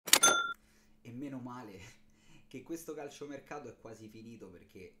meno male che questo calciomercato è quasi finito,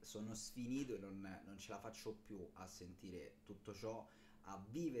 perché sono sfinito e non ce la faccio più a sentire tutto ciò, a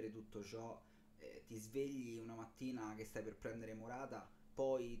vivere tutto ciò. Ti svegli una mattina che stai per prendere Morata,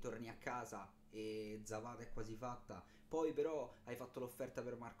 poi torni a casa e Zapata è quasi fatta, poi però hai fatto l'offerta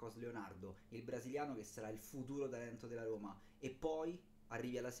per Marcos Leonardo, il brasiliano che sarà il futuro talento della Roma, e poi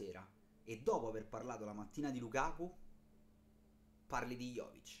arrivi alla sera e dopo aver parlato la mattina di Lukaku parli di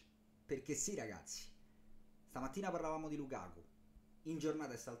Jovic. Perché sì, ragazzi, stamattina parlavamo di Lukaku, in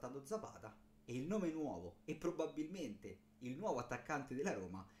giornata è saltato Zapata e il nome nuovo e probabilmente il nuovo attaccante della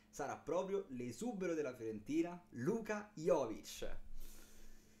Roma sarà proprio l'esubero della Fiorentina, Luka Jovic.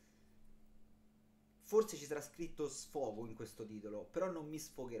 Forse ci sarà scritto sfogo in questo titolo, però non mi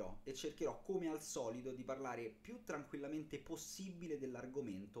sfogherò e cercherò come al solito di parlare più tranquillamente possibile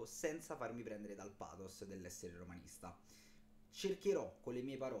dell'argomento senza farmi prendere dal pathos dell'essere romanista. Cercherò con le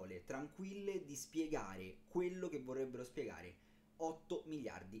mie parole tranquille di spiegare quello che vorrebbero spiegare 8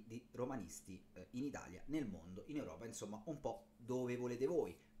 miliardi di romanisti in Italia, nel mondo, in Europa, insomma un po' dove volete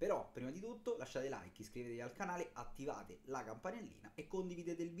voi. Però prima di tutto lasciate like, iscrivetevi al canale, attivate la campanellina e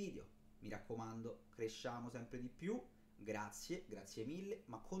condividete il video. Mi raccomando, cresciamo sempre di più, grazie, grazie mille,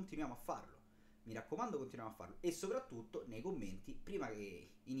 ma continuiamo a farlo. Mi raccomando, continuiamo a farlo. E soprattutto nei commenti, prima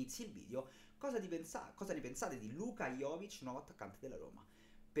che inizi il video, cosa ne pensate di Luka Jovic, nuovo attaccante della Roma?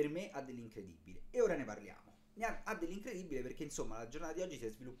 Per me ha dell'incredibile. E ora ne parliamo. Ha dell'incredibile perché insomma la giornata di oggi si è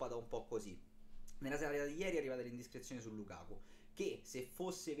sviluppata un po' così. Nella serata di ieri è arrivata l'indiscrezione su Lukaku, che se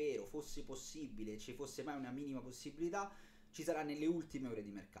fosse vero, fosse possibile, ci fosse mai una minima possibilità, ci sarà nelle ultime ore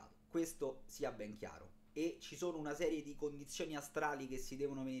di mercato. Questo sia ben chiaro. E ci sono una serie di condizioni astrali che si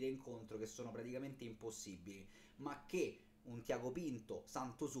devono venire incontro, che sono praticamente impossibili, ma che un Tiago Pinto,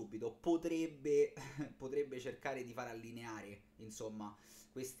 santo subito, potrebbe cercare di far allineare, insomma,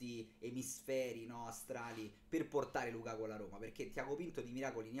 questi emisferi, no, astrali per portare Lukaku alla Roma, perché Tiago Pinto di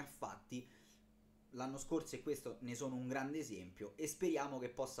miracoli ne ha fatti l'anno scorso e questo ne sono un grande esempio e speriamo che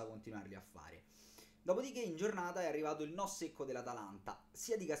possa continuarli a fare. Dopodiché in giornata è arrivato il no secco dell'Atalanta,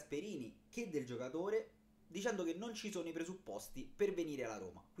 sia di Gasperini che del giocatore, dicendo che non ci sono i presupposti per venire alla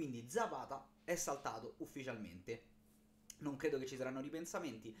Roma. Quindi Zapata è saltato ufficialmente. Non credo che ci saranno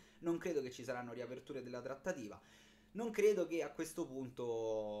ripensamenti, non credo che ci saranno riaperture della trattativa, non credo che a questo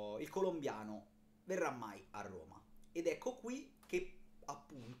punto il colombiano verrà mai a Roma. Ed ecco qui che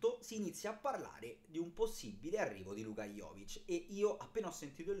appunto si inizia a parlare di un possibile arrivo di Luka Jovic e io appena ho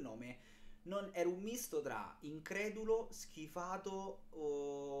sentito il nome ero un misto tra incredulo, schifato,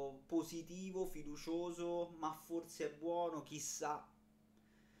 positivo, fiducioso, ma forse è buono, chissà.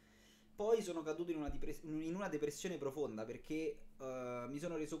 Poi sono caduto in una depressione profonda perché mi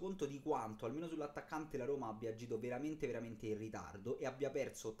sono reso conto di quanto, almeno sull'attaccante, la Roma abbia agito veramente veramente in ritardo e abbia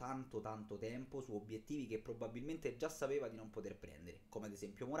perso tanto tempo su obiettivi che probabilmente già sapeva di non poter prendere, come ad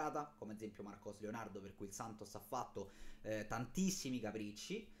esempio Morata, come ad esempio Marcos Leonardo, per cui il Santos ha fatto tantissimi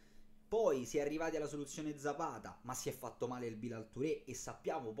capricci. Poi si è arrivati alla soluzione Zapata, ma si è fatto male il Bilal Touré e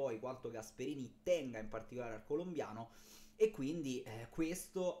sappiamo poi quanto Gasperini tenga in particolare al colombiano. E quindi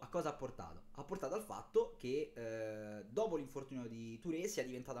questo a cosa ha portato? Ha portato al fatto che dopo l'infortunio di Touré sia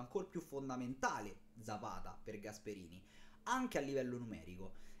diventato ancora più fondamentale Zapata per Gasperini, anche a livello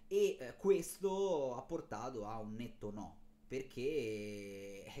numerico. E questo ha portato a un netto no,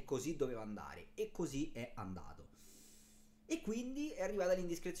 perché così doveva andare e così è andato. E quindi è arrivata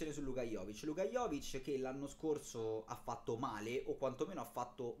l'indiscrezione su Luka Jovic. Luka Jovic che l'anno scorso ha fatto male, o quantomeno ha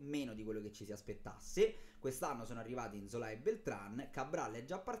fatto meno di quello che ci si aspettasse. Quest'anno sono arrivati Nzola e Beltran, Cabral è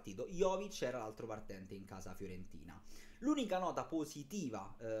già partito, Jovic era l'altro partente in casa fiorentina. L'unica nota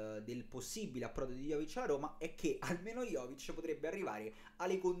positiva del possibile approdo di Jovic alla Roma è che almeno Jovic potrebbe arrivare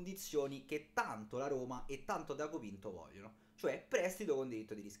alle condizioni che tanto la Roma e tanto Tiago Pinto vogliono, cioè prestito con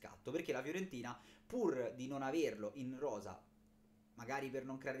diritto di riscatto, perché la Fiorentina, pur di non averlo in rosa, magari per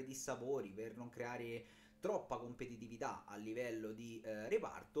non creare dissapori, per non creare troppa competitività a livello di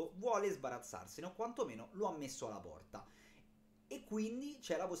reparto, vuole sbarazzarsene o quantomeno lo ha messo alla porta. E quindi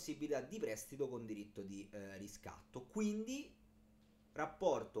c'è la possibilità di prestito con diritto di riscatto. Quindi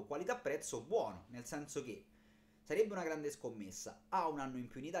rapporto qualità-prezzo buono, nel senso che sarebbe una grande scommessa. Ha un anno in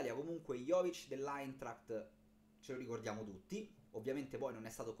più in Italia, comunque Jovic dell'Eintracht ce lo ricordiamo tutti, ovviamente poi non è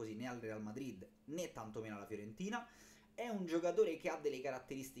stato così né al Real Madrid né tantomeno alla Fiorentina. È un giocatore che ha delle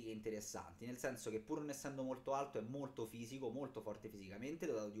caratteristiche interessanti, nel senso che pur non essendo molto alto è molto fisico, molto forte fisicamente,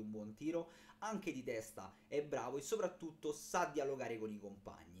 dotato di un buon tiro, anche di testa è bravo e soprattutto sa dialogare con i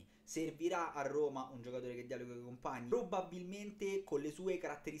compagni. Servirà a Roma un giocatore che dialoga con i compagni? Probabilmente con le sue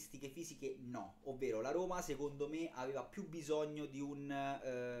caratteristiche fisiche no, ovvero la Roma secondo me aveva più bisogno di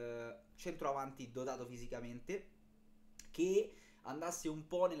un centroavanti dotato fisicamente, che andasse un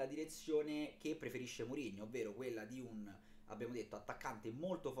po' nella direzione che preferisce Mourinho, ovvero quella di un, abbiamo detto, attaccante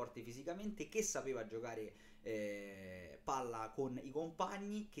molto forte fisicamente, che sapeva giocare palla con i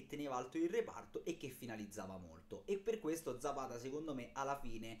compagni, che teneva alto il reparto e che finalizzava molto. E per questo Zapata, secondo me, alla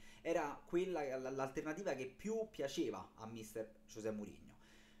fine era quella l'alternativa che più piaceva a mister José Mourinho.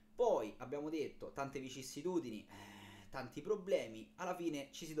 Poi abbiamo detto tante vicissitudini, tanti problemi, alla fine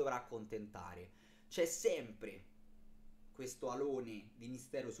ci si dovrà accontentare. C'è sempre questo alone di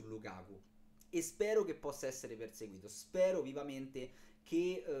mistero su Lukaku e spero che possa essere perseguito. Spero vivamente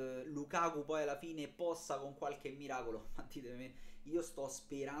che Lukaku poi alla fine possa, con qualche miracolo, ma ditemi, io sto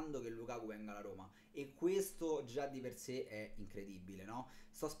sperando che Lukaku venga alla Roma, e questo già di per sé è incredibile, no?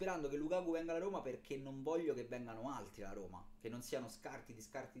 Sto sperando che Lukaku venga alla Roma perché non voglio che vengano altri alla Roma, che non siano scarti di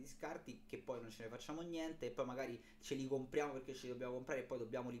scarti di scarti, che poi non ce ne facciamo niente e poi magari ce li compriamo perché ce li dobbiamo comprare e poi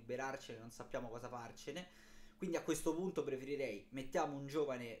dobbiamo liberarcene, non sappiamo cosa farcene. Quindi a questo punto preferirei mettiamo un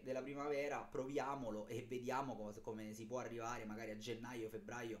giovane della primavera, proviamolo e vediamo come si può arrivare magari a gennaio,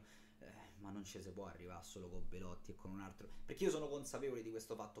 febbraio, ma non ci si può arrivare solo con Belotti e con un altro, perché io sono consapevole di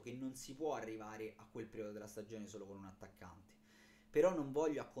questo fatto, che non si può arrivare a quel periodo della stagione solo con un attaccante, però non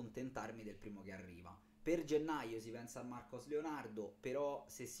voglio accontentarmi del primo che arriva. Per gennaio si pensa a Marcos Leonardo, però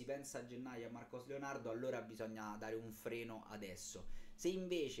se si pensa a gennaio a Marcos Leonardo allora bisogna dare un freno adesso. Se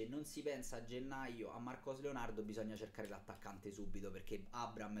invece non si pensa a gennaio a Marcos Leonardo bisogna cercare l'attaccante subito, perché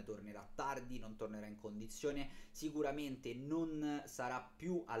Abraham tornerà tardi, non tornerà in condizione, sicuramente non sarà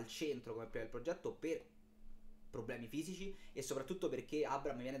più al centro come prima del progetto per problemi fisici e soprattutto perché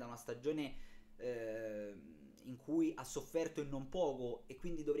Abraham viene da una stagione in cui ha sofferto e non poco, e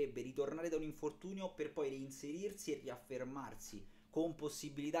quindi dovrebbe ritornare da un infortunio per poi reinserirsi e riaffermarsi, con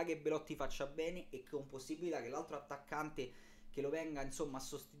possibilità che Belotti faccia bene e con possibilità che l'altro attaccante che lo venga insomma a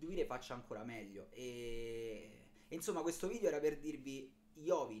sostituire faccia ancora meglio. E insomma questo video era per dirvi: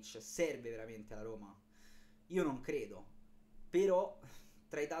 Jovic serve veramente alla Roma? Io non credo, però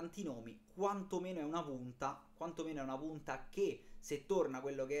tra i tanti nomi quantomeno è una punta, quantomeno è una punta che, se torna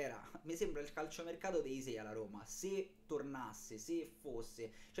quello che era, mi sembra il calciomercato dei 6 alla Roma, se tornasse, se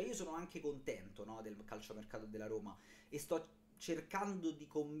fosse, cioè io sono anche contento, no, del calciomercato della Roma e sto cercando di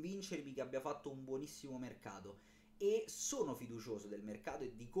convincermi che abbia fatto un buonissimo mercato e sono fiducioso del mercato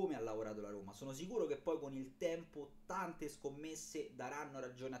e di come ha lavorato la Roma. Sono sicuro che poi con il tempo tante scommesse daranno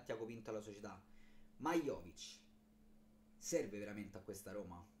ragione a Tiago Pinto e alla società, ma Jovic serve veramente a questa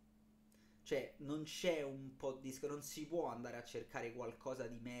Roma? Cioè non c'è un po' di... non si può andare a cercare qualcosa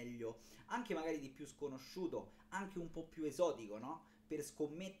di meglio, anche magari di più sconosciuto, anche un po' più esotico, no? Per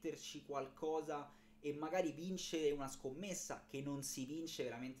scommetterci qualcosa e magari vincere una scommessa che non si vince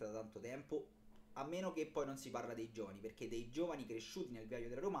veramente da tanto tempo, a meno che poi non si parla dei giovani, perché dei giovani cresciuti nel viaggio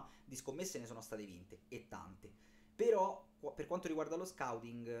della Roma di scommesse ne sono state vinte, e tante. Però per quanto riguarda lo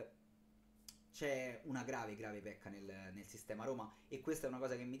scouting c'è una grave pecca nel sistema Roma, e questa è una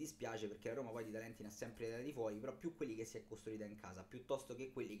cosa che mi dispiace, perché la Roma poi di talenti ne ha sempre dati fuori, però più quelli che si è costruita in casa piuttosto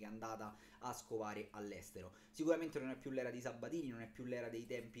che quelli che è andata a scovare all'estero. Sicuramente non è più l'era di Sabatini, non è più l'era dei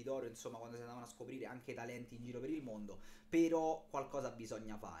tempi d'oro, insomma, quando si andavano a scoprire anche talenti in giro per il mondo, però qualcosa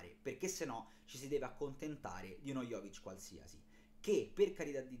bisogna fare, perché se no ci si deve accontentare di uno Jovic qualsiasi, che per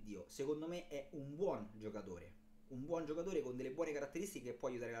carità di Dio secondo me è un buon giocatore, un buon giocatore con delle buone caratteristiche che può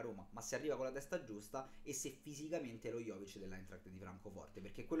aiutare la Roma, ma se arriva con la testa giusta e se fisicamente è lo Jovic dell'Eintracht di Francoforte,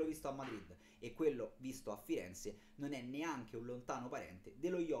 perché quello visto a Madrid e quello visto a Firenze non è neanche un lontano parente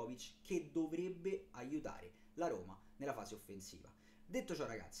dello Jovic che dovrebbe aiutare la Roma nella fase offensiva. Detto ciò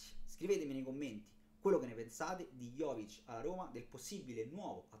ragazzi, scrivetemi nei commenti quello che ne pensate di Jovic alla Roma, del possibile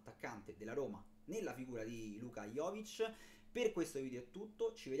nuovo attaccante della Roma nella figura di Luka Jovic. Per questo video è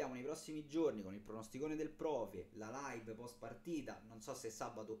tutto, ci vediamo nei prossimi giorni con il pronosticone del profe, la live post partita, non so se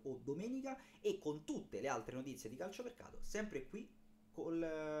sabato o domenica, e con tutte le altre notizie di calciomercato, sempre qui con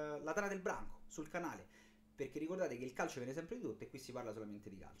la Tana del Branco sul canale, perché ricordate che il calcio viene sempre di tutto e qui si parla solamente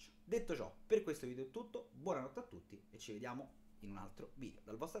di calcio. Detto ciò, per questo video è tutto, buonanotte a tutti e ci vediamo in un altro video.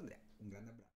 Dal vostro Andrea, un grande abbraccio.